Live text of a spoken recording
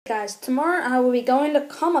guys, tomorrow I will be going to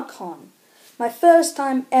Comic-Con. My first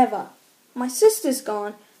time ever. My sister's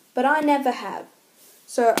gone, but I never have.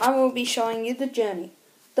 So I will be showing you the journey.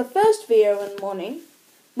 The first video in the morning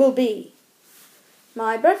will be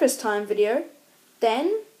my breakfast time video.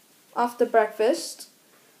 Then, after breakfast,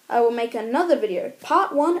 I will make another video,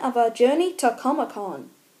 part 1 of our journey to Comic-Con.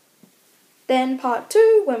 Then part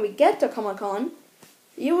 2, when we get to Comic-Con,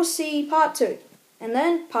 you will see part 2. And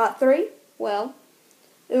then part 3, well,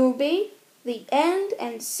 it will be the end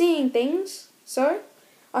and seeing things. So,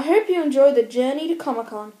 I hope you enjoy the journey to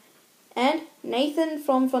Comic-Con. And Nathan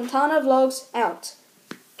from Fontana Vlogs out.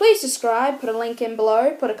 Please subscribe, put a link in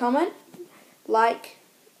below, put a comment, like,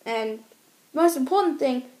 and most important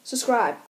thing, subscribe.